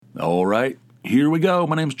All right, here we go.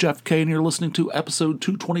 My name's Jeff K, and you're listening to episode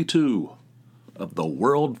 222 of the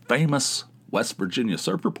world-famous West Virginia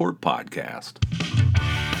Surf Report podcast.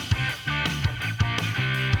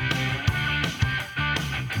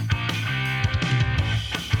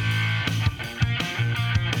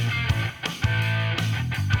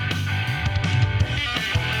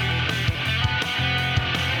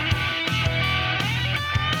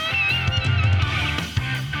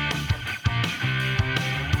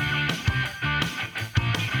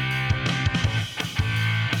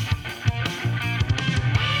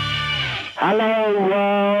 Hello,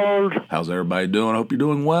 world. How's everybody doing? I hope you're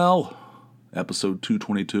doing well. Episode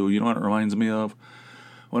 222. You know what it reminds me of?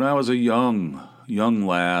 When I was a young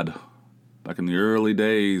lad, back in the early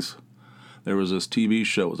days, there was this TV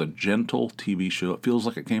show. It was a gentle TV show. It feels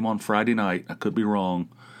like it came on Friday night. I could be wrong.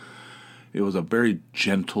 It was a very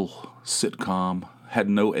gentle sitcom. Had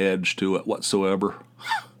no edge to it whatsoever.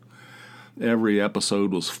 Every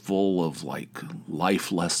episode was full of,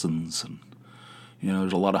 life lessons and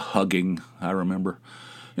there's a lot of hugging, I remember.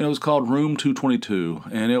 It was called Room 222,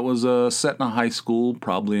 and it was set in a high school,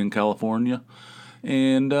 probably in California.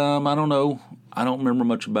 And I don't know. I don't remember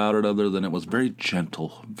much about it other than it was very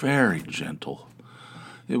gentle, very gentle.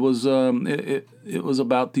 It was it was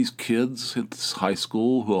about these kids at this high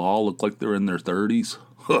school who all looked like they're in their 30s.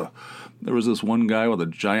 There was this one guy with a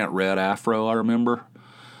giant red afro, I remember.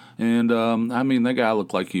 And, that guy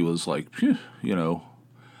looked like he was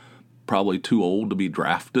probably too old to be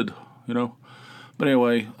drafted, But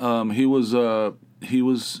anyway, he was a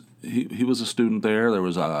student there. There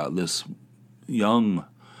was this young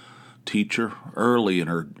teacher early in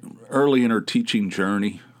her teaching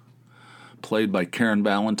journey, played by Karen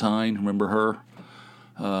Ballantyne. Remember her?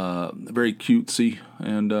 Very cutesy,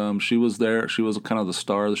 and she was there. She was kind of the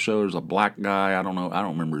star of the show. There's a black guy. I don't know. I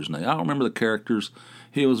don't remember his name. I don't remember the characters.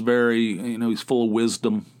 He was very, he's full of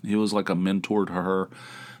wisdom. He was like a mentor to her.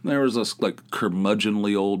 There was this,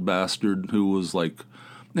 curmudgeonly old bastard who was and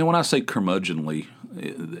when I say curmudgeonly,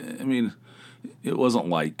 it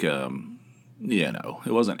wasn't it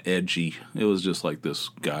wasn't edgy. It was just like this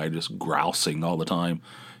guy just grousing all the time.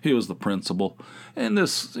 He was the principal. And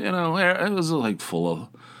this, it was full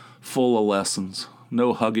of lessons.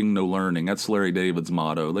 No hugging, no learning. That's Larry David's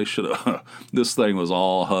motto. They should have, this thing was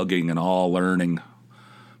all hugging and all learning.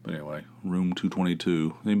 But anyway, Room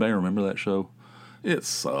 222. Anybody remember that show? It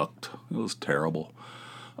sucked. It was terrible.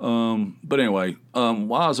 But anyway,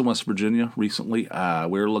 while I was in West Virginia recently,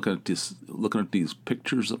 we were looking at these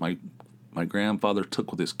pictures that my grandfather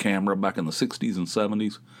took with his camera back in the 60s and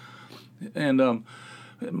 70s. And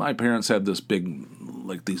my parents had these big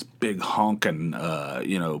honking,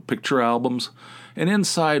 picture albums. And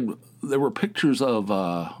inside there were pictures of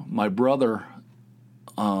my brother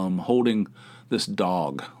holding this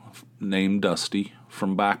dog named Dusty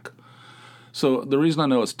from back. So the reason I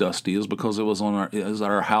know it's Dusty is because it was at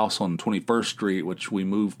our house on 21st Street, which we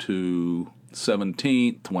moved to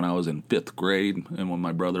 17th when I was in 5th grade and when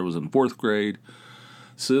my brother was in 4th grade.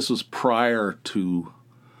 So this was prior to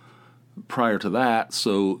that,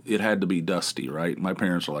 so it had to be Dusty, right? My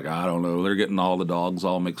parents were like, I don't know, they're getting all the dogs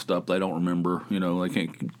all mixed up. They don't remember, they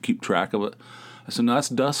can't keep track of it. I said, no, that's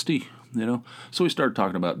Dusty, So we started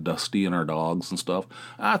talking about Dusty and our dogs and stuff.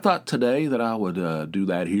 I thought today that I would do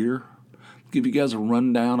that here. Give you guys a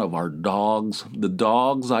rundown of our dogs, the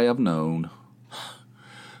dogs I have known.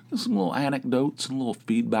 Some little anecdotes and little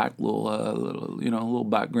feedback, little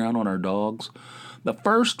background on our dogs. The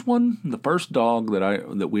first dog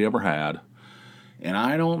that we ever had, and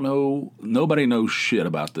I don't know, nobody knows shit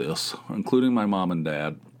about this, including my mom and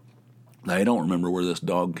dad. They don't remember where this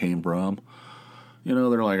dog came from. They're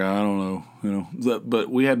like, I don't know, But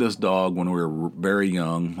we had this dog when we were very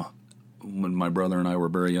young, when my brother and I were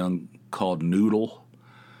very young, called Noodle.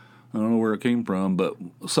 I don't know where it came from, but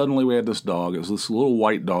suddenly we had this dog. It was this little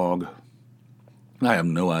white dog. I have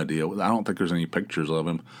no idea. I don't think there's any pictures of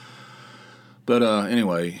him. But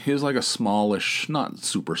anyway, he was like a smallish, not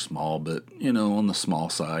super small, but, on the small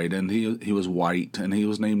side. And he was white, and he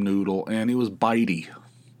was named Noodle, and he was bitey.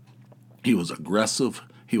 He was aggressive.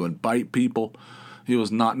 He would bite people. He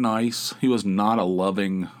was not nice. He was not a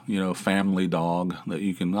loving, family dog that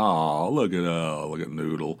you can, look at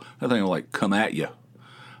Noodle. That thing will, come at you.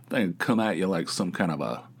 That thing would come at you like some kind of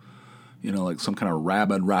some kind of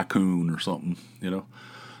rabid raccoon or something,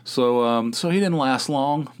 So he didn't last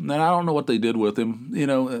long, and I don't know what they did with him.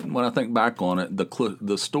 When I think back on it,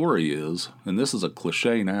 the story is, and this is a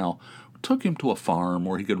cliche now, took him to a farm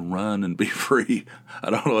where he could run and be free.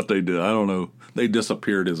 I don't know what they did. I don't know. They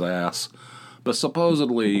disappeared his ass. But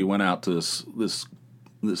supposedly he went out to this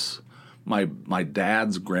my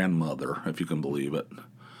dad's grandmother, if you can believe it,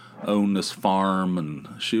 owned this farm, and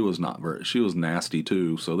she was nasty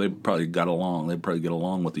too. So they probably got along. They probably get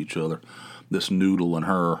along with each other. This Noodle and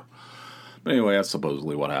her. But anyway, that's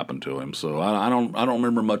supposedly what happened to him. So I don't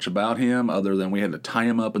remember much about him other than we had to tie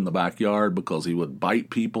him up in the backyard because he would bite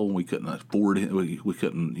people. We couldn't afford it. We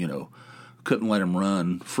couldn't couldn't let him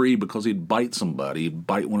run free because he'd bite somebody. He'd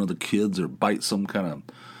bite one of the kids or bite some kind of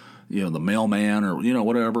the mailman or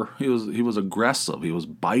whatever. He was aggressive. He was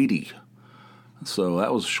bitey. So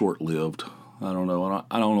that was short lived. I don't know.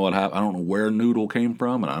 I don't know what happened. I don't know where Noodle came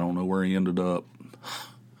from, and I don't know where he ended up.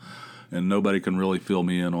 And nobody can really fill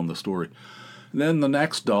me in on the story. And then the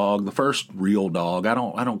next dog, the first real dog, I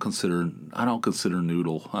don't consider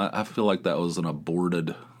Noodle. I feel like that was an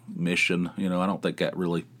aborted mission. I don't think that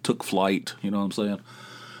really took flight. You know what I'm saying?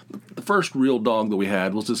 The first real dog that we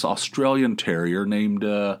had was this Australian Terrier named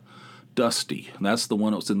Dusty. And that's the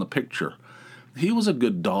one that was in the picture. He was a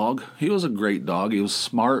good dog. He was a great dog. He was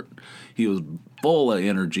smart. He was full of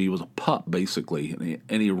energy. He was a pup, basically.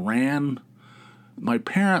 And he ran. My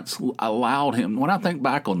parents allowed him, when I think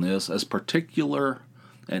back on this, as particular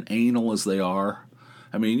and anal as they are,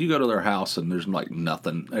 I mean, you go to their house and there's like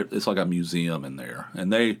nothing. It's like a museum in there.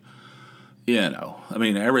 And they, I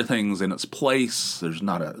mean, everything's in its place. There's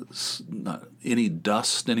not any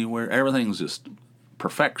dust anywhere. Everything's just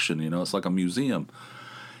perfection, It's like a museum.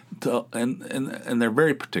 And they're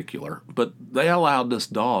very particular. But they allowed this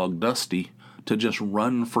dog, Dusty, to just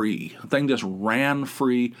run free. The thing just ran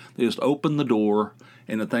free. They just opened the door,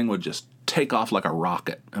 and the thing would just take off like a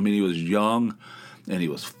rocket. I mean, he was young, and he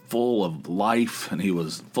was full of life, and he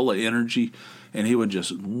was full of energy, and he would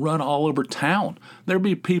just run all over town. There'd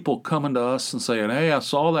be people coming to us and saying, "Hey, I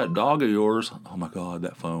saw that dog of yours." Oh, my God,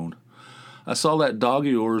 that phone. I saw that dog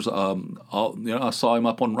of yours. I saw him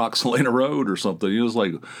up on Roxalena Road or something. He was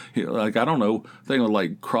like I don't know. They would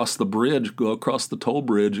like cross the bridge, go across the toll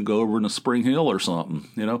bridge, and go over into Spring Hill or something.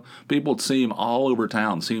 People would see him all over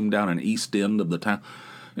town. See him down in East End of the town,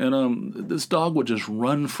 and this dog would just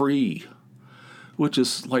run free, which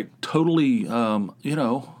is like totally,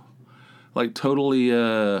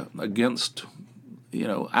 against,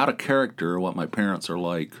 out of character what my parents are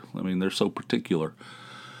like. I mean, they're so particular.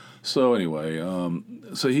 So anyway,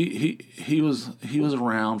 so he was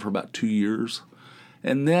around for about 2 years,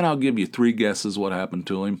 and then I'll give you 3 guesses what happened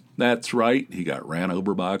to him. That's right, he got ran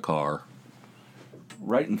over by a car,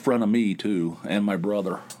 right in front of me too, and my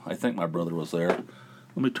brother. I think my brother was there.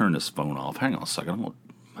 Let me turn this phone off. Hang on a second.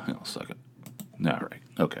 All right,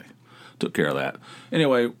 okay, took care of that.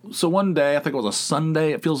 Anyway, so one day, I think it was a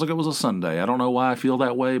Sunday. It feels like it was a Sunday. I don't know why I feel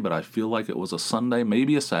that way, but I feel like it was a Sunday,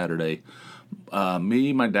 maybe a Saturday.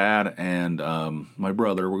 Me, my dad, and my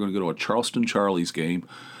brother, we're going to go to a Charleston Charlies game,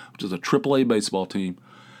 which is a AAA baseball team.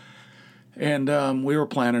 And we were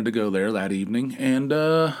planning to go there that evening. And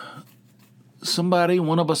one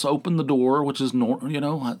of us opened the door, which is,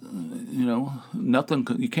 nothing,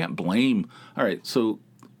 you can't blame. All right, so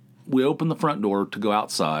we opened the front door to go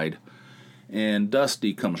outside, and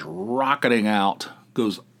Dusty comes rocketing out,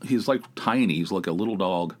 he's like tiny, he's like a little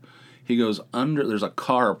dog. He goes under, there's a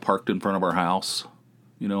car parked in front of our house,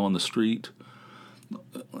 on the street,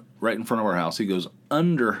 right in front of our house. He goes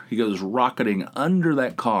rocketing under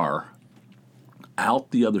that car,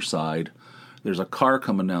 out the other side. There's a car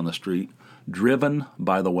coming down the street, driven,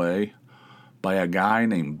 by the way, by a guy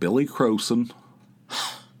named Billy Crowson.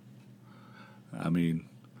 I'm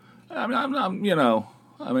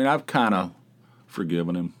I've kind of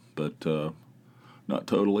forgiven him, but not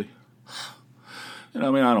totally. I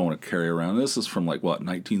don't want to carry around. This is from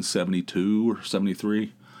 1972 or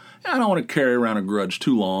 73. I don't want to carry around a grudge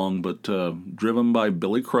too long, but driven by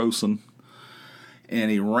Billy Crowson, and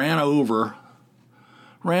he ran over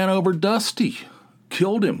Dusty,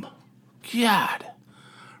 killed him. God,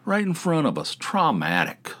 right in front of us.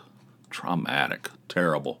 Traumatic,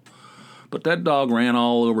 terrible. But that dog ran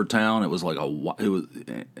all over town. It was I don't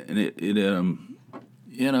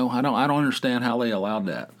understand how they allowed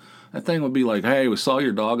that. That thing would be like, "Hey, we saw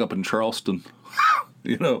your dog up in Charleston."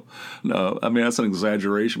 No, that's an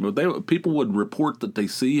exaggeration. But people would report that they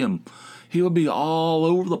see him. He would be all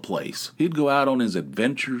over the place. He'd go out on his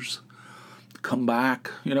adventures, come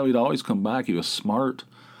back. He'd always come back. He was smart.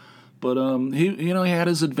 But he had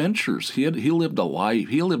his adventures. He lived a life.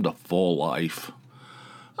 He lived a full life.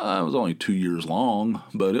 It was only 2 years long,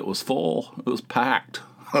 but it was full. It was packed.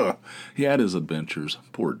 He had his adventures.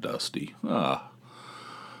 Poor Dusty.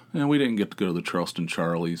 And we didn't get to go to the Charleston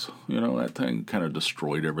Charlies. That thing kind of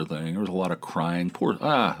destroyed everything. There was a lot of crying. It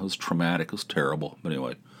was traumatic. It was terrible. But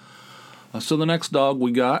anyway, So the next dog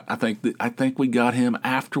we got, I think we got him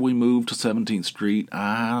after we moved to 17th Street.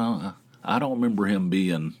 I don't remember him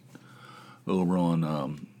being over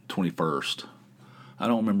on 21st. I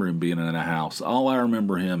don't remember him being in a house. All I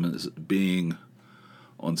remember him is being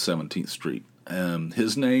on 17th Street.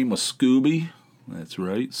 His name was Scooby. That's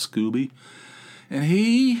right, Scooby. And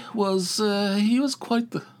he was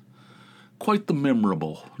quite the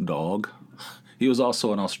memorable dog. He was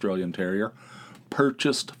also an Australian Terrier,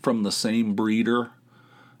 purchased from the same breeder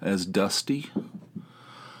as Dusty.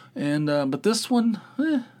 And but this one,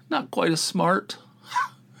 not quite as smart.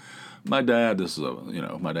 My dad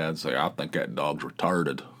my dad say, I think that dog's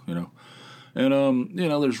retarded, and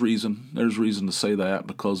there's reason to say that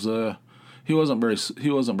because he wasn't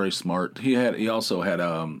very smart. He also had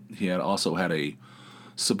a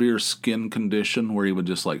severe skin condition where he would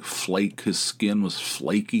just like flake. His skin was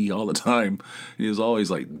flaky all the time. He was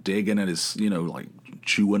always like digging at his, like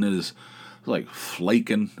chewing at his, like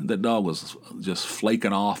flaking. That dog was just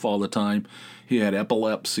flaking off all the time. He had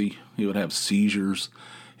epilepsy. He would have seizures.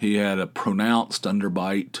 He had a pronounced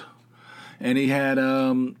underbite. And he had,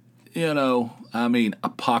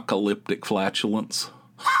 apocalyptic flatulence.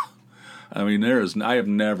 I have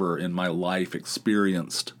never in my life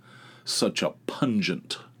experienced such a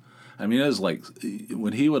pungent. It was like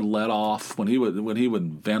when he would let off, when he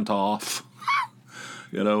would vent off,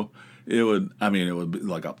 it would be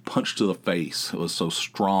like a punch to the face. It was so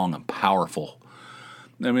strong and powerful.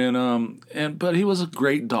 But he was a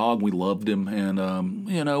great dog. We loved him, and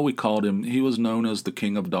we called him. He was known as the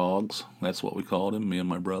King of Dogs. That's what we called him, me and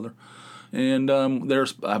my brother. And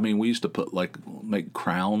we used to make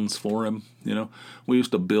crowns for him. We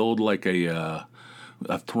used to build like a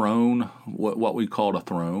throne, what we called a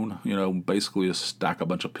throne. Basically just stack a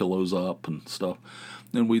bunch of pillows up and stuff.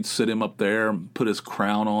 And we'd sit him up there and put his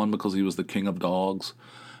crown on because he was the King of Dogs.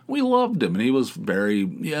 We loved him, and he was very,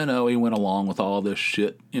 he went along with all this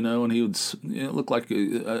shit, and he would look like, I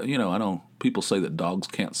know people say that dogs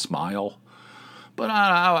can't smile, but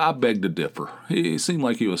I beg to differ. He seemed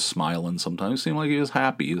like he was smiling sometimes. He seemed like he was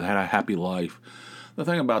happy. He had a happy life. The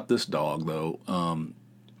thing about this dog, though,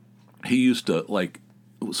 he used to,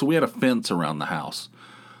 so we had a fence around the house,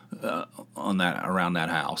 around that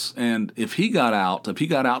house. And if he got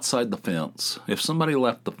outside the fence, if somebody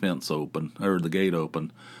left the fence open or the gate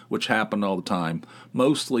open, which happened all the time,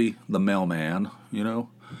 mostly the mailman,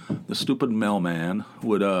 the stupid mailman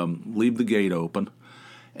would leave the gate open,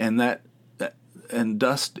 and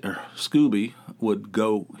Scooby would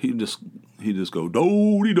go. He'd just go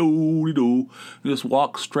do, just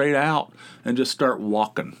walk straight out and just start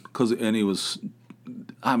walking and he was,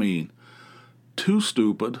 too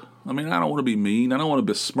stupid. I don't want to be mean. I don't want to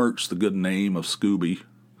besmirch the good name of Scooby.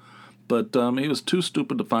 But he was too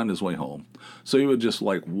stupid to find his way home. So he would just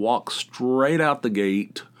walk straight out the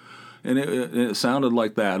gate. And it sounded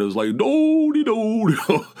like that. It was like, do-de-do,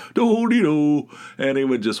 and he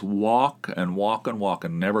would just walk and walk and walk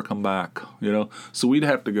and never come back, So we'd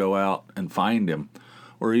have to go out and find him,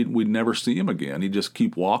 or we'd never see him again. He'd just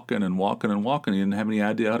keep walking and walking and walking. He didn't have any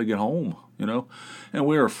idea how to get home, And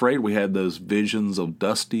we were afraid. We had those visions of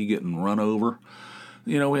Dusty getting run over.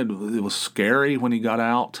 It was scary when he got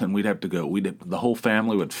out, and we'd have to go. The whole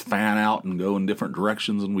family would fan out and go in different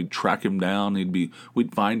directions, and we'd track him down.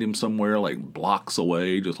 We'd find him somewhere blocks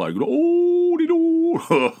away, just like oh.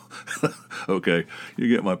 Okay, you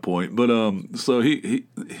get my point. But so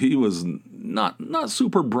he was not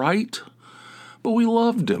super bright, but we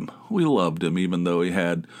loved him. We loved him, even though he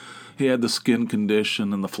had the skin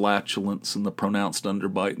condition and the flatulence and the pronounced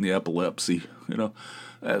underbite and the epilepsy.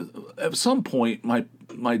 At some point,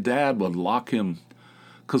 my dad would lock him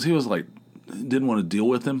because he was didn't want to deal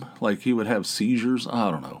with him. He would have seizures.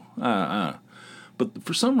 I don't know. But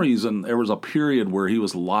for some reason, there was a period where he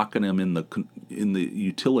was locking him in the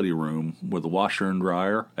utility room with the washer and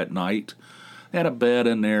dryer at night. They had a bed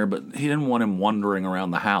in there, but he didn't want him wandering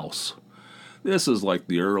around the house. This is a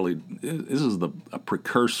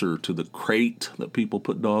precursor to the crate that people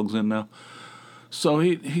put dogs in now. So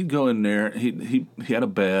he'd go in there. He had a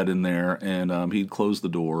bed in there, and he'd close the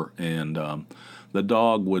door, and the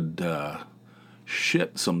dog would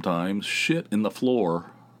shit sometimes. Shit in the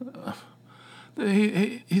floor.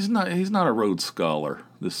 He's not a Rhodes Scholar,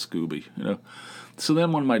 this Scooby, So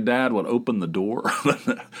then when my dad would open the door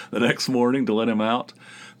the next morning to let him out,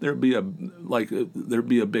 there'd be a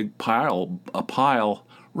big pile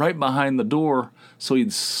right behind the door. So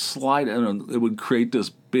he'd slide it, and it would create this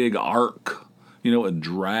big arc. It would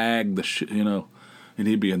drag the shit, and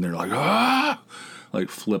he'd be in there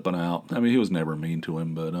flipping out. He was never mean to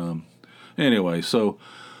him, but anyway. So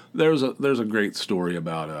there's a great story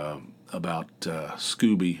about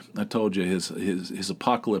Scooby. I told you his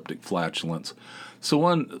apocalyptic flatulence. So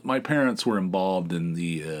my parents were involved in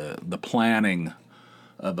the planning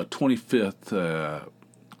of a 25th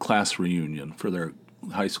class reunion for their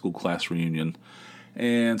high school class reunion.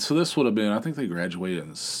 And so this would have been, I think they graduated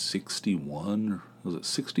in 61, was it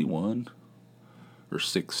 61 or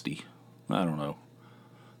 60? I don't know.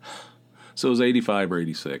 So it was 85 or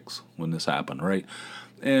 86 when this happened, right?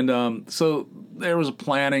 And so there was a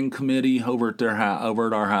planning committee over at over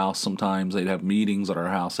at our house. Sometimes they'd have meetings at our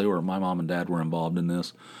house. My mom and dad were involved in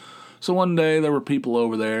this. So one day there were people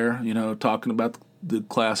over there, talking about the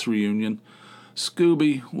class reunion.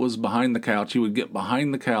 Scooby was behind the couch. He would get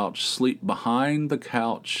behind the couch, sleep behind the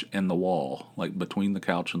couch and the wall, like between the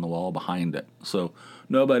couch and the wall, behind it. So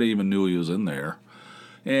nobody even knew he was in there.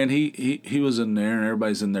 And he was in there, and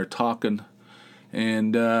everybody's in there talking.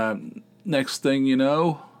 And next thing you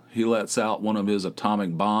know, he lets out one of his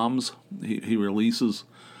atomic bombs. He releases,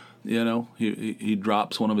 he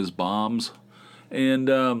drops one of his bombs.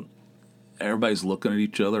 And everybody's looking at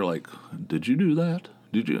each other like, did you do that?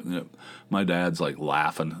 Did you? My dad's like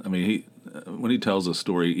laughing. I mean, when he tells this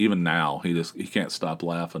story, even now, he can't stop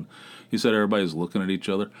laughing. He said everybody's looking at each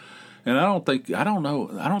other. And I don't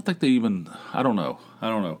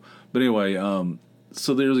know. But anyway,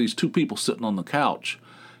 so there's these two people sitting on the couch,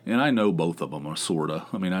 and I know both of them, sorta.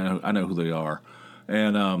 I mean, I know who they are,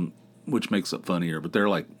 and which makes it funnier. But they're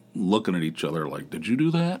like looking at each other, like, "Did you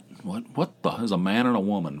do that? What is a man and a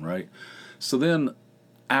woman, right?" So then,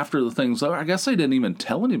 after the thing's over, I guess they didn't even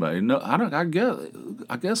tell anybody. No, I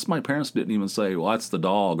guess my parents didn't even say, "Well, that's the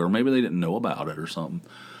dog," or maybe they didn't know about it or something.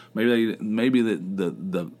 Maybe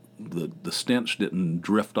the stench didn't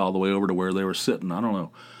drift all the way over to where they were sitting. I don't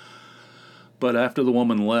know. But after the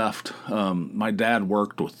woman left, my dad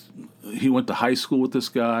he went to high school with this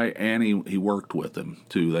guy, and he worked with him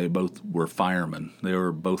too. They both were firemen. They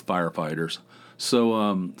were both firefighters.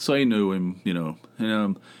 So he knew him,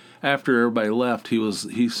 And after everybody left,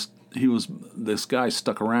 this guy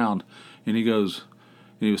stuck around, and he was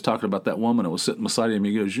talking about that woman that was sitting beside him.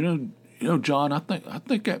 He goes, John, I think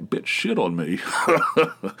that bitch shit on me.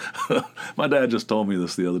 My dad just told me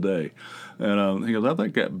this the other day. And he goes, I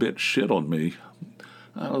think that bitch shit on me.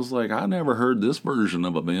 I was like, I never heard this version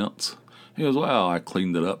of events. He goes, well, I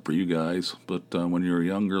cleaned it up for you guys. But when you were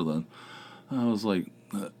younger, then I was like,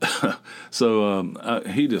 so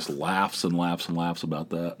he just laughs and laughs and laughs about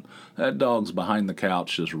that. That dog's behind the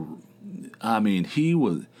couch. He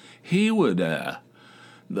would,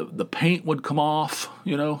 the paint would come off,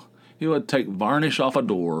 He would take varnish off a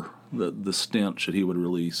door, the stench that he would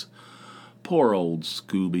release. Poor old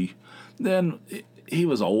Scooby. Then he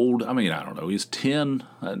was old. I mean, I don't know. He's 10.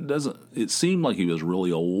 It seemed like he was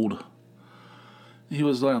really old. He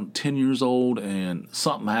was around 10 years old, and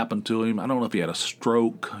something happened to him. I don't know if he had a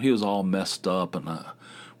stroke. He was all messed up, and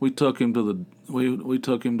we took him to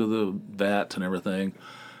the vet and everything,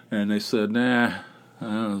 and they said,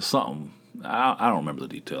 something. I don't remember the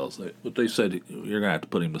details, but they said you're gonna have to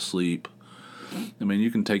put him to sleep. I mean,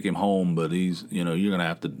 you can take him home, but you're gonna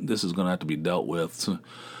have to. This is gonna have to be dealt with.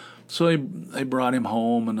 So they brought him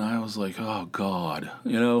home, and I was like, oh God,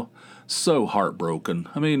 so heartbroken.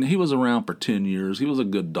 I mean, he was around for 10 years. He was a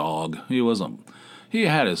good dog. He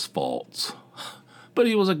had his faults, but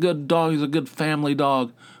he was a good dog. He's a good family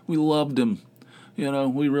dog. We loved him,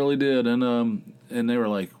 we really did. And they were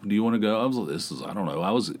like, do you want to go? I don't know.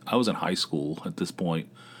 I was in high school at this point.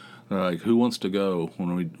 They're like, who wants to go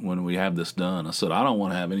when we have this done? I said, I don't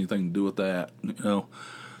want to have anything to do with that. I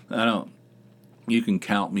don't. You can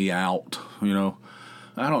count me out.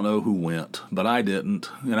 I don't know who went, but I didn't.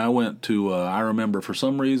 And I went to. I remember for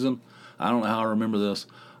some reason. I don't know how I remember this.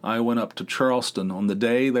 I went up to Charleston on the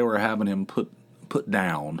day they were having him put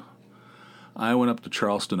down. I went up to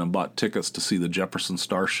Charleston and bought tickets to see the Jefferson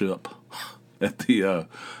Starship at the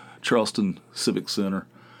Charleston Civic Center.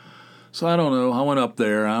 So I don't know. I went up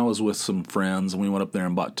there. I was with some friends, and we went up there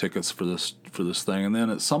and bought tickets for this thing. And then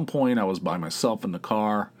at some point, I was by myself in the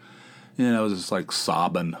car, and I was just like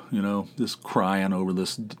sobbing, just crying over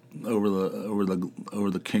the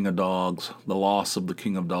King of Dogs, the loss of the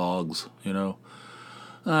King of Dogs. I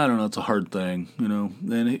don't know. It's a hard thing,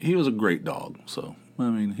 And he was a great dog. So I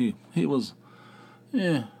mean, he was,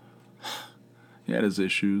 yeah. He had his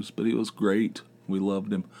issues, but he was great. We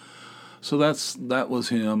loved him. So that was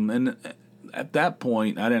him. And at that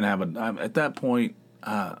point, I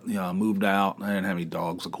moved out. I didn't have any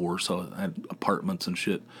dogs, of course. So I had apartments and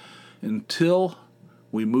shit. Until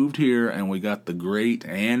we moved here and we got the great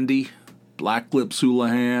Andy, Black Lips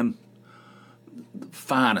Houlihan,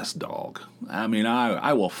 finest dog. I mean,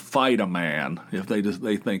 I will fight a man if they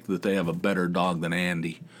think that they have a better dog than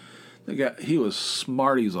Andy. He was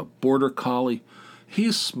smart. He's a border collie.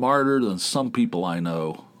 He's smarter than some people I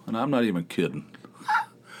know, and I'm not even kidding.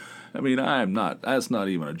 I mean, I am not. That's not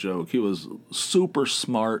even a joke. He was super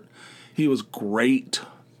smart. He was great.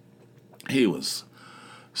 He was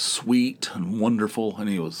sweet and wonderful, and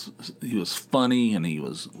he was funny, and he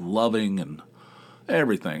was loving, and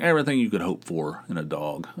everything you could hope for in a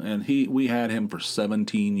dog. And we had him for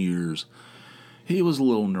 17 years. He was a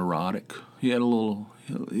little neurotic. He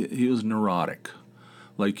was neurotic.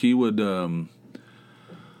 Like he would, I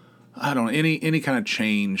don't know, any kind of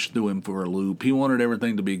change threw him for a loop. He wanted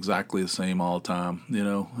everything to be exactly the same all the time, you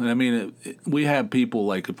know. And I mean, we have people,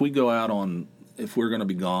 like, if we're going to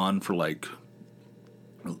be gone for like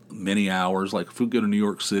many hours, like if we go to New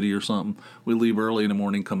York City or something, we leave early in the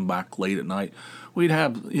morning, come back late at night. We'd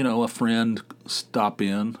have, a friend stop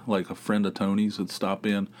in, like a friend of Tony's would stop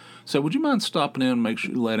in. Say, would you mind stopping in, make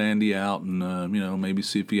sure you let Andy out, and maybe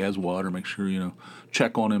see if he has water, make sure,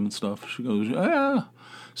 check on him and stuff. She goes, yeah.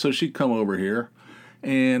 So she'd come over here,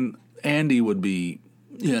 and Andy would be,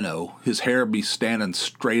 his hair would be standing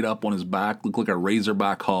straight up on his back, look like a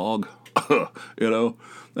razorback hog, I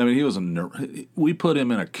mean, we put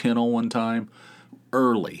him in a kennel one time,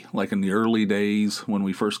 early, like in the early days when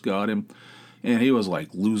we first got him, and he was like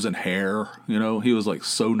losing hair, he was like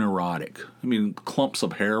so neurotic. I mean, clumps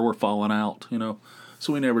of hair were falling out,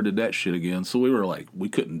 so we never did that shit again. So we were like, we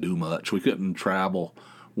couldn't do much. We couldn't travel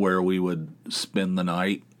where we would spend the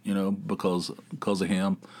night, because of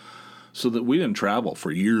him. So that we didn't travel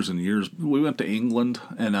for years and years. We went to England,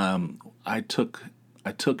 and I took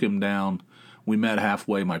him down. We met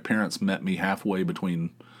halfway. My parents met me halfway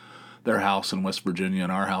between their house in West Virginia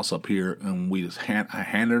and our house up here, and I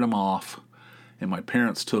handed him off, and my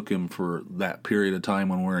parents took him for that period of time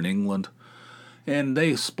when we were in England, and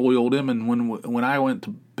they spoiled him. And when I went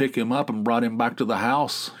to pick him up and brought him back to the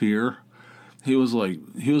house here, he was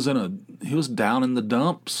down in the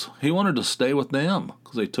dumps. He wanted to stay with them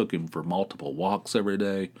because they took him for multiple walks every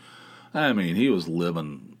day. I mean, he was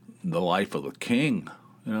living the life of a king,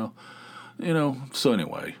 So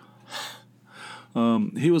anyway,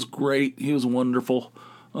 he was great. He was wonderful.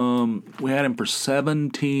 We had him for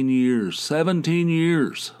 17 years. 17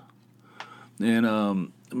 years. And, I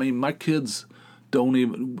mean, my kids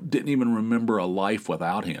didn't even remember a life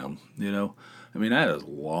without him, I mean, that is a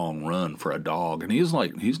long run for a dog. And he's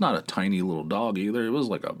not a tiny little dog either. He was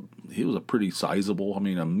a pretty sizable,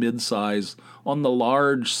 a mid-size, on the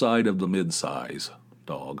large side of the mid-size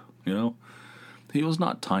dog, He was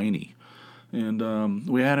not tiny. And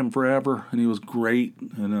we had him forever, and he was great.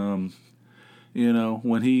 And,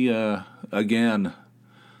 when he, again,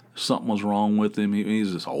 something was wrong with him,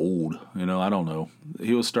 he's just old, I don't know.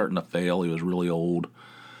 He was starting to fail. He was really old.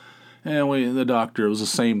 And the doctor, it was the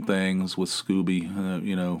same thing as with Scooby.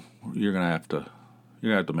 You're gonna have to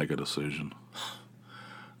make a decision.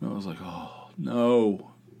 And I was like, oh no,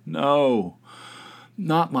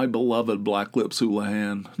 not my beloved Black Lips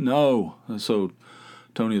Houlihan, no. And so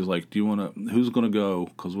Tony was like, who's gonna go?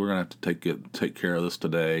 Because we're gonna have to take care of this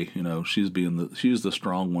today. She's the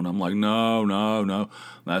strong one. I'm like, no.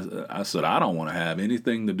 I said, I don't want to have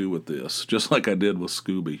anything to do with this, just like I did with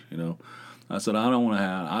Scooby. I said, I don't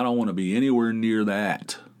want to be anywhere near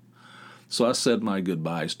that. So I said my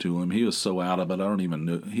goodbyes to him. He was so out of it, I don't even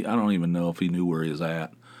know if he knew where he was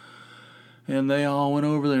at. And they all went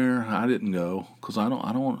over there. I didn't go because I don't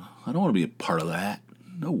want to be a part of that.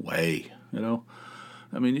 No way, I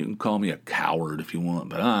mean, you can call me a coward if you want,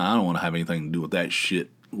 but I don't want to have anything to do with that shit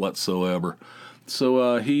whatsoever.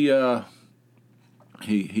 So he had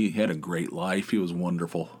a great life. He was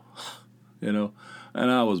wonderful,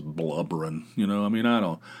 And I was blubbering, I mean,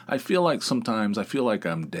 I feel like sometimes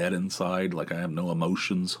I'm dead inside, like I have no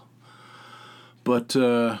emotions. But,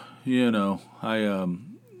 the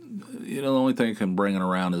only thing I can bring it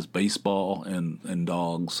around is baseball and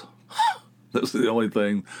dogs. That's the only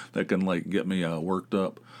thing that can, get me worked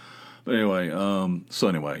up. But anyway,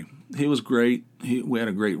 he was great. We had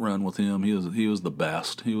a great run with him. He was the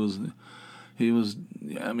best. He was,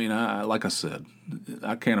 I mean, like I said,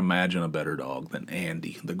 I can't imagine a better dog than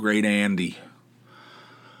Andy, the great Andy.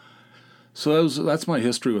 So that's my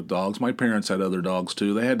history with dogs. My parents had other dogs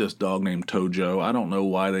too. They had this dog named Tojo. I don't know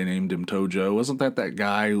why they named him Tojo. Wasn't that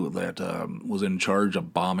guy that was in charge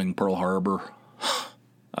of bombing Pearl Harbor?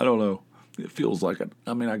 I don't know. It feels like it.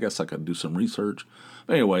 I mean, I guess I could do some research.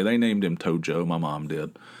 But anyway, they named him Tojo. My mom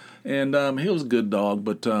did. And he was a good dog,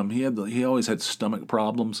 but he always had stomach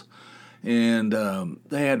problems. and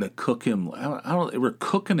they had to cook him. I don't. They were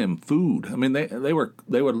cooking him food. I mean, they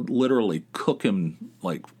would literally cook him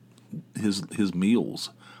like his meals.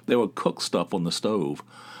 They would cook stuff on the stove.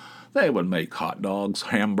 They would make hot dogs,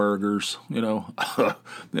 hamburgers, they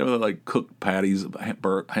would like cook patties,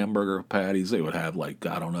 hamburger patties. They would have like,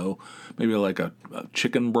 I don't know, maybe like a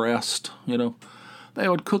chicken breast, They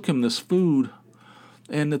would cook him this food,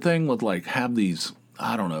 and the thing would like have these,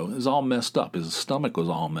 I don't know, it was all messed up. His stomach was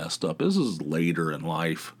all messed up. This is later in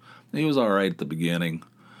life. He was all right at the beginning.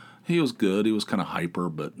 He was good. He was kind of hyper,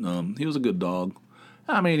 but he was a good dog.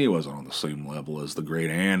 I mean, he wasn't on the same level as the great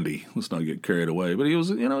Andy. Let's not get carried away. But he was,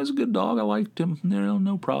 he was a good dog. I liked him,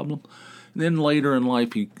 no problem. And then later in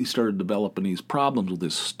life, he started developing these problems with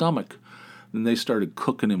his stomach. And they started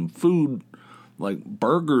cooking him food like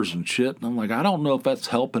burgers and shit. And I'm like, I don't know if that's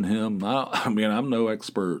helping him. I mean, I'm no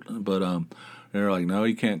expert, but they're like, no,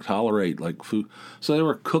 he can't tolerate like food. So they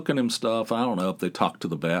were cooking him stuff. I don't know if they talked to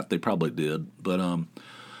the vet. They probably did. But and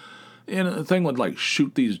the thing would like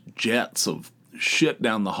shoot these jets of shit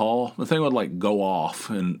down the hall. The thing would like go off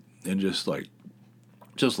and just like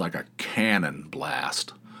a cannon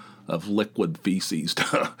blast of liquid feces.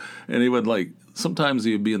 And he would like, sometimes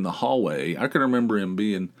he would be in the hallway. I can remember him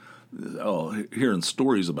hearing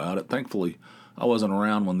stories about it. Thankfully, I wasn't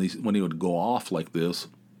around when he would go off like this.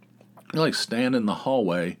 He'd like stand in the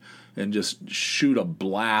hallway and just shoot a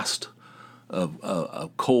blast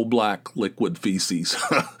of coal black liquid feces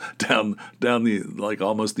down the like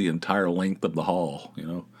almost the entire length of the hall.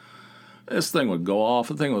 This thing would go off.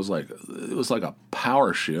 The thing was like, it was like a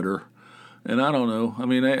power shitter, and I don't know. I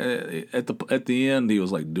mean, at the end, he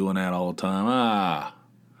was like doing that all the time.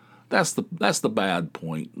 That's the bad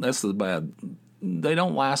point. That's the bad. They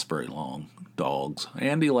don't last very long. Dogs.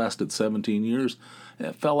 Andy lasted 17 years.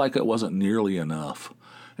 It felt like it wasn't nearly enough.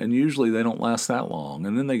 And usually they don't last that long.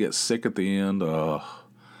 And then they get sick at the end. I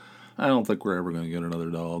don't think we're ever going to get another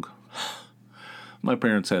dog. My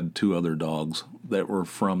parents had 2 other dogs that were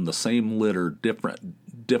from the same litter,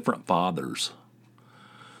 different fathers.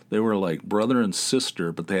 They were like brother and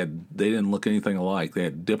sister, but they didn't look anything alike. They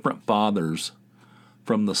had different fathers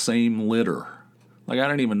from the same litter. Like, I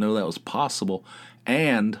didn't even know that was possible.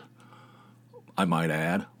 And, I might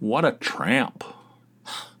add, what a tramp.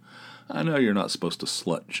 I know you're not supposed to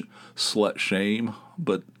slut shame,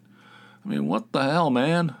 but, I mean, what the hell,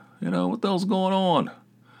 man? What the hell's going on?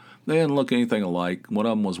 They didn't look anything alike. One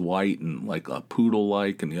of them was white and like a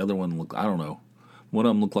poodle-like, and the other one looked, I don't know. One of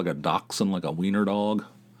them looked like a dachshund, like a wiener dog.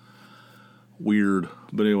 Weird.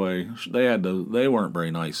 But anyway, they weren't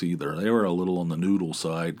very nice either. They were a little on the Noodle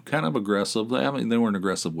side, kind of aggressive. They weren't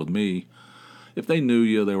aggressive with me. If they knew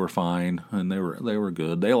you, they were fine, and they were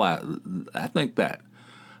good. I think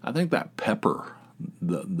that Pepper,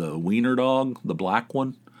 the wiener dog, the black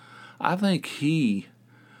one, I think he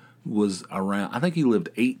was around. I think he lived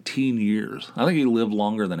 18 years. I think he lived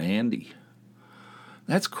longer than Andy.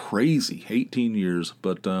 That's crazy, 18 years.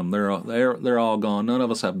 But they're all gone. None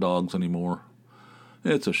of us have dogs anymore.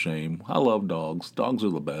 It's a shame. I love dogs. Dogs are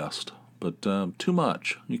the best. But too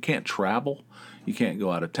much. You can't travel. You can't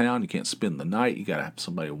go out of town. You can't spend the night. You got to have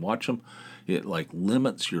somebody watch them. It like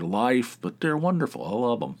limits your life, but they're wonderful. I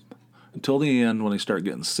love them. Until the end, when they start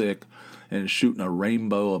getting sick and shooting a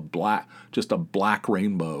rainbow of black, just a black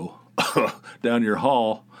rainbow down your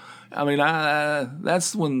hall. I mean,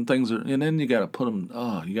 that's when things are, and then you got to put them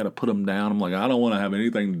down. I'm like, I don't want to have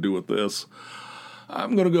anything to do with this.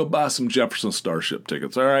 I'm going to go buy some Jefferson Starship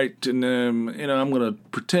tickets, all right? And I'm going to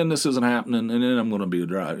pretend this isn't happening, and then I'm going to be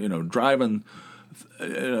driving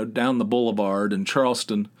down the boulevard in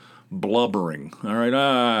Charleston, blubbering, all right?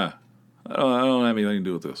 I don't have anything to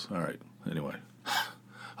do with this, all right? Anyway,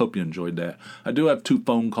 hope you enjoyed that. I do have 2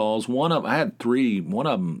 phone calls. I had 3. One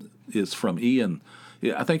of them is from Ian.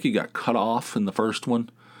 I think he got cut off in the first one.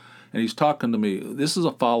 And he's talking to me. This is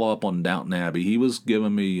a follow-up on Downton Abbey. He was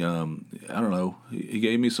giving me, I don't know, he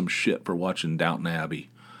gave me some shit for watching Downton Abbey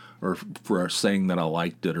or for saying that I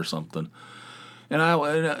liked it or something. And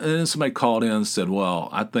then somebody called in and said, well,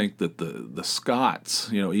 I think that the Scots,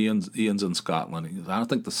 Ian's in Scotland. I don't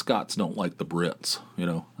think the Scots don't like the Brits,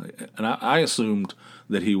 And I assumed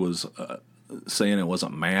that he was saying it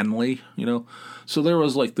wasn't manly, So there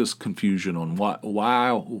was like this confusion on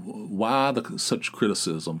why such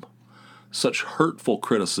criticism. Such hurtful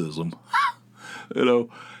criticism,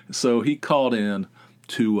 So he called in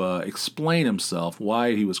to explain himself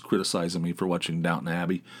why he was criticizing me for watching Downton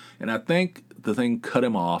Abbey, and I think the thing cut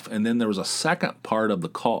him off. And then there was a second part of the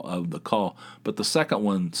call, but the second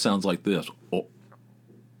one sounds like this: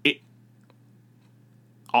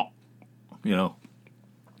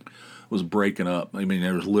 was breaking up. I mean,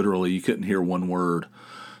 there was literally, you couldn't hear one word.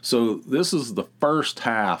 So this is the first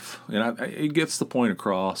half, and it gets the point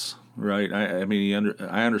across, right? I mean,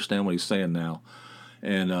 I understand what he's saying now,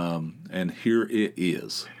 and here it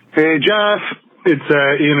is. Hey, Jeff, it's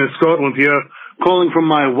Ian in Scotland here, calling from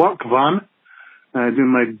my work van, doing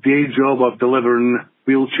my day job of delivering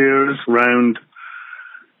wheelchairs around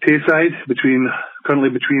Tayside, currently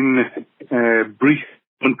between Brief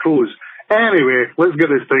and Crows. Anyway, let's get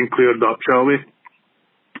this thing cleared up, shall we?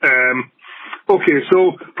 Okay,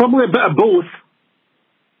 so probably a bit of both,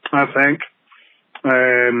 I think.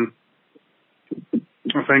 I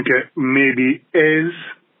think it maybe is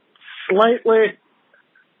slightly,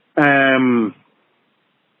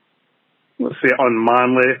 let's say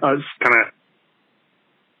unmanly. That's kind of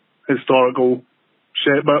historical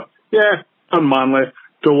shit, but yeah, unmanly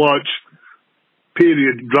to watch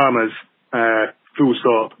period dramas, full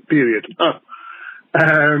stop, period.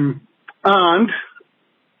 And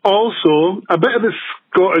also, a bit of the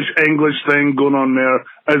Scottish-English thing going on there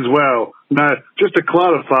as well. Now, just to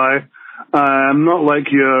clarify, I'm not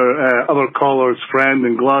like your other caller's friend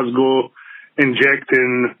in Glasgow,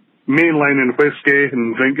 injecting mainlining whiskey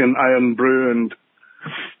and drinking iron brew and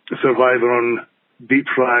surviving on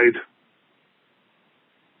deep-fried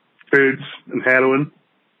foods and heroin.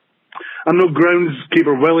 I'm no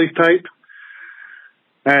groundskeeper Willie type.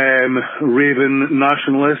 Raven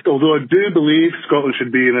nationalist, although I do believe Scotland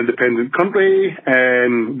should be an independent country,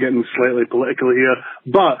 getting slightly political here,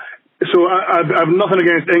 but so I've nothing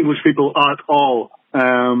against English people at all.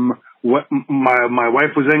 My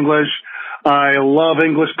wife was English. I love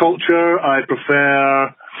English culture. I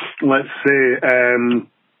prefer, let's say,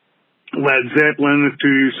 Led Zeppelin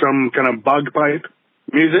to some kind of bagpipe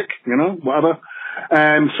music, whatever.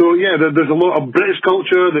 So yeah, there's a lot of British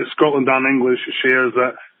culture that Scotland and English shares.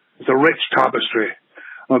 That it's a rich tapestry.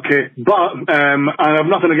 Okay, but I have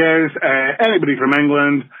nothing against anybody from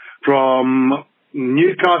England, from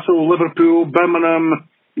Newcastle, Liverpool, Birmingham,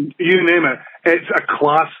 you name it. It's a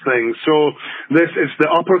class thing. So it's the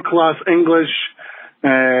upper class English.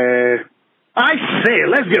 I say,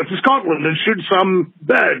 let's get to Scotland and shoot some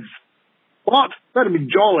birds. What? That'd be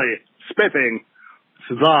jolly, spiffing.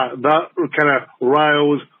 So that kind of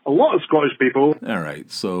riles a lot of Scottish people. All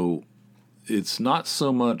right, so it's not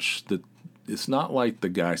so much that it's not like the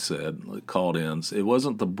guy said, called in. It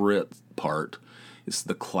wasn't the Brit part. It's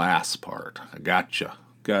the class part. I gotcha.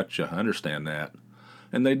 I understand that.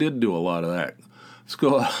 And they did do a lot of that.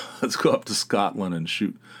 Let's go up to Scotland and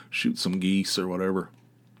shoot some geese or whatever.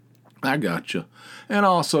 I gotcha. And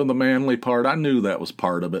also the manly part. I knew that was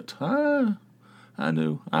part of it. I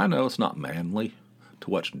know it's not manly to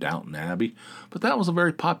watch Downton Abbey, but that was a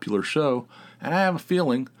very popular show, and I have a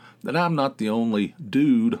feeling that I'm not the only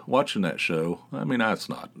dude watching that show. I mean, that's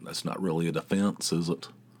not really a defense, is it?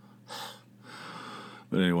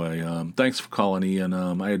 But anyway, thanks for calling, Ian.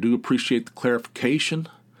 I do appreciate the clarification,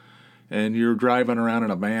 and you're driving around in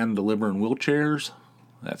a van delivering wheelchairs.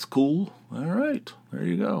 That's cool. All right, there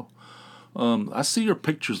you go. I see your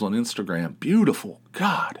pictures on Instagram. Beautiful.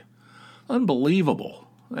 God, unbelievable.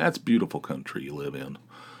 That's beautiful country you live in.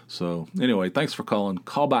 So anyway, thanks for calling.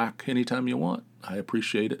 Call back anytime you want. I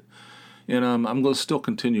appreciate it. And I'm going to still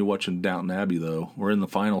continue watching Downton Abbey, though. We're in the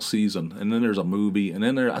final season, and then there's a movie, and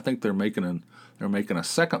then I think they're making a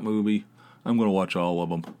second movie. I'm going to watch all of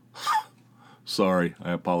them. Sorry,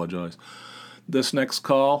 I apologize. This next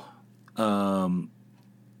call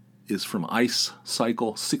is from Ice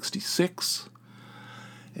Cycle 66,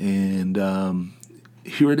 and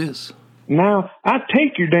here it is. Now, I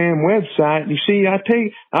take your damn website. You see, I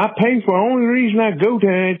pay for the only reason I go to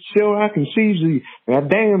it so I can see the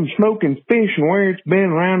damn smoking fish and where it's been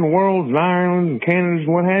around the world, in Ireland and Canada and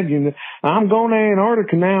what have you. I'm going to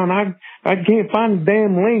Antarctica now, and I can't find the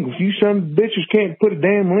damn link. If you some bitches can't put a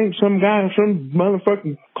damn link, some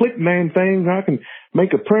motherfucking click damn thing, I can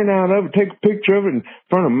make a printout of it, take a picture of it in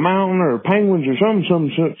front of a mountain or penguins or some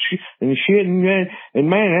and shit. And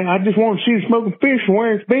man, I just want to see the smoking fish and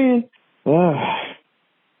where it's been.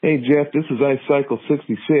 Hey Jeff, this is Ice Cycle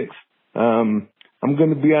 66. I'm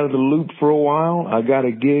going to be out of the loop for a while. I got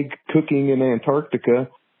a gig cooking in Antarctica,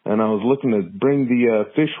 and I was looking to bring the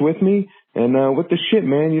fish with me. And what the shit,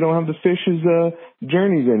 man? You don't have the fish's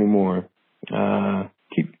journeys anymore.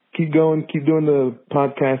 Keep going, keep doing the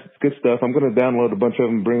podcast. It's good stuff. I'm going to download a bunch of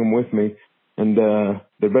them and bring them with me, and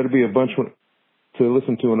there better be a bunch to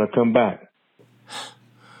listen to when I come back.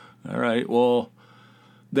 All right. Well.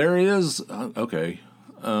 There is, okay,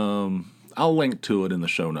 I'll link to it in the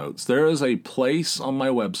show notes. There is a place on my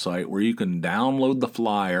website where you can download the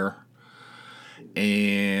flyer,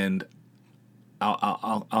 and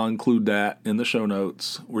I'll include that in the show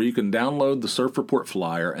notes, where you can download the Surf Report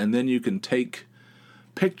flyer, and then you can take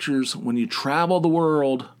pictures when you travel the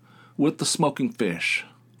world with the smoking fish,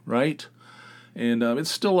 right? And it's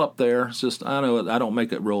still up there. It's just, I know I don't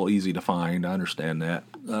make it real easy to find. I understand that.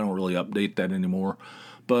 I don't really update that anymore.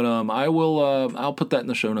 But I'll put that in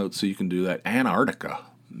the show notes so you can do that. Antarctica,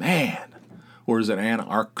 man. Or is it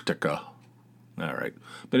Antarctica? All right.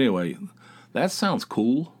 But anyway, that sounds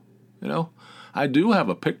cool. You know, I do have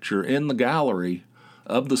a picture in the gallery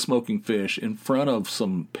of the smoking fish in front of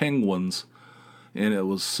some penguins, and it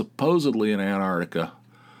was supposedly in Antarctica.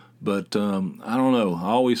 But I don't know. I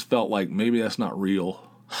always felt like maybe that's not real.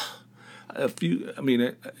 I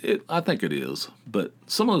think it is. But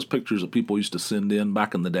some of those pictures that people used to send in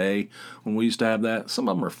back in the day when we used to have that, some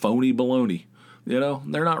of them are phony baloney. You know,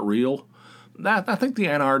 they're not real. I think the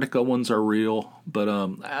Antarctica ones are real, but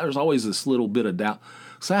there's always this little bit of doubt.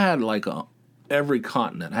 So I had like every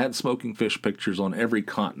continent. I had smoking fish pictures on every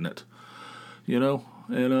continent. You know,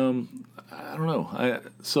 and I don't know.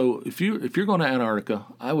 So if you're going to Antarctica,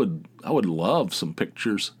 I would love some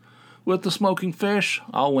pictures with the smoking fish.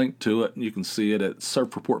 I'll link to it, and you can see it at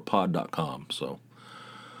surfreportpod.com. So,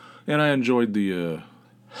 and I enjoyed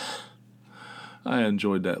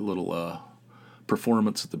that little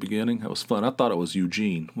performance at the beginning. That was fun. I thought it was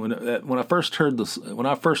Eugene when I first heard this. When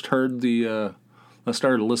I first heard I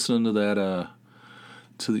started listening to that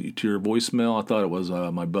to your voicemail. I thought it was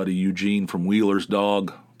my buddy Eugene from Wheeler's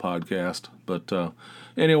Dog podcast. But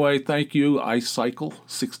anyway, thank you, Ice Cycle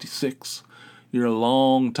 66. You're a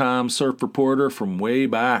long-time surf reporter from way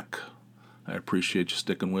back. I appreciate you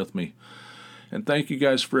sticking with me. And thank you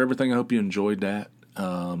guys for everything. I hope you enjoyed that.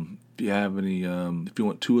 If you have any, if you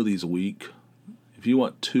want 2 of these a week, if you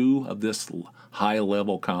want 2 of this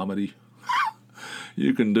high-level comedy,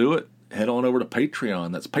 you can do it. Head on over to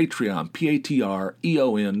Patreon. That's Patreon,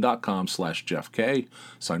 patreon.com/JeffK.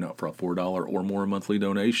 Sign up for a $4 or more monthly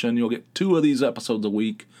donation. You'll get 2 of these episodes a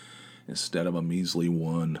week instead of a measly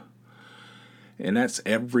 1. And that's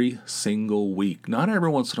every single week. Not every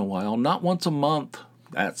once in a while. Not once a month.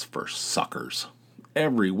 That's for suckers.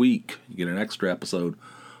 Every week you get an extra episode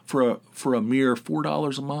for a mere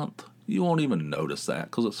 $4 a month. You won't even notice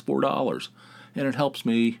that because it's $4. And it helps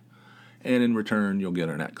me. And in return, you'll get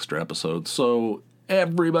an extra episode. So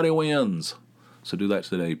everybody wins. So do that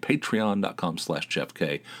today.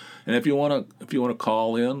 Patreon.com/JeffK. And if you want to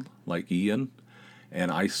call in like Ian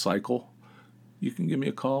and Ice Cycle, you can give me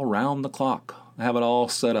a call round the clock. I have it all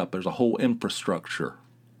set up. There's a whole infrastructure.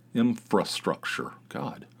 God,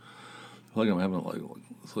 I feel like I'm having like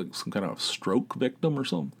some kind of stroke victim or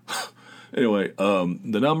something. Anyway,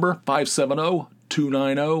 the number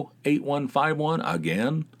 570-290-8151.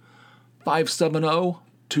 Again.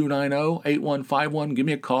 570-290-8151. Give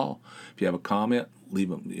me a call. If you have a comment, leave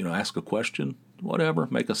them, ask a question, whatever,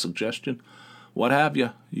 make a suggestion, what have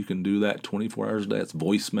you. You can do that 24 hours a day. It's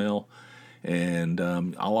voicemail, and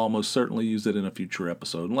I'll almost certainly use it in a future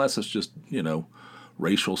episode, unless it's just,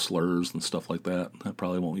 racial slurs and stuff like that. I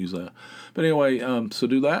probably won't use that. But anyway, so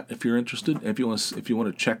do that if you're interested. If you want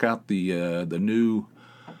to check out the new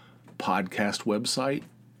podcast website,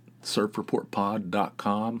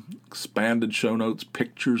 surfreportpod.com, expanded show notes,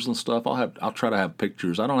 pictures and stuff. I'll try to have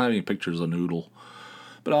pictures. I don't have any pictures of Noodle,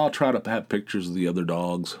 but I'll try to have pictures of the other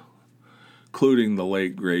dogs, including the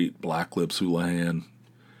late great Black Lips Houlihan,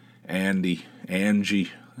 Angie,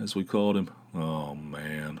 as we called him. Oh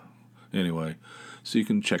man. Anyway, so you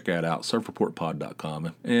can check that out,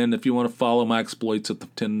 surfreportpod.com. And if you want to follow my exploits at the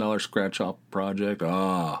 $10 Scratch Off Project,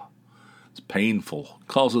 it's painful. It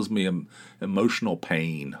causes me emotional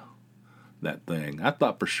pain. That thing. I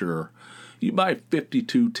thought for sure you buy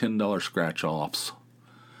 52 $10 scratch offs.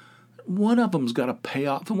 One of them's got to pay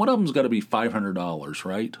off. One of them's got to be $500,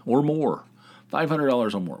 right? Or more.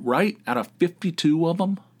 $500 or more, right? Out of 52 of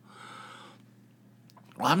them?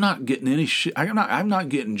 I'm not getting any shit. I'm not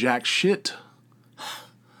getting jack shit.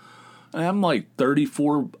 I'm like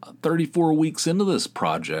 34 weeks into this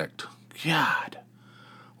project. God.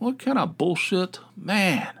 What kind of bullshit?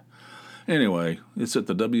 Man. Anyway, it's at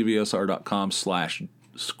the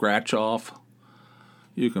wvsr.com/scratchoff.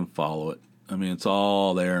 You can follow it. I mean, it's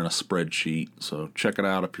all there in a spreadsheet, so check it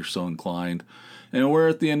out if you're so inclined. And we're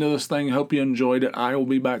at the end of this thing. Hope you enjoyed it. I will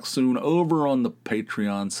be back soon over on the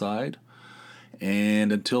Patreon side.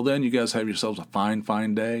 And until then, you guys have yourselves a fine,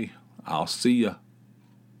 fine day. I'll see ya.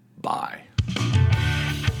 Bye.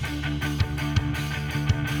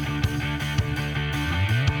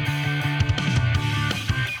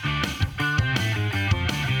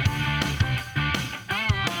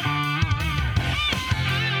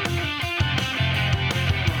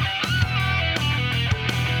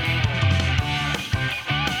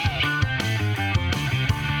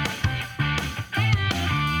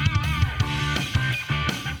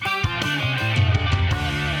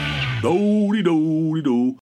 Do-de-do.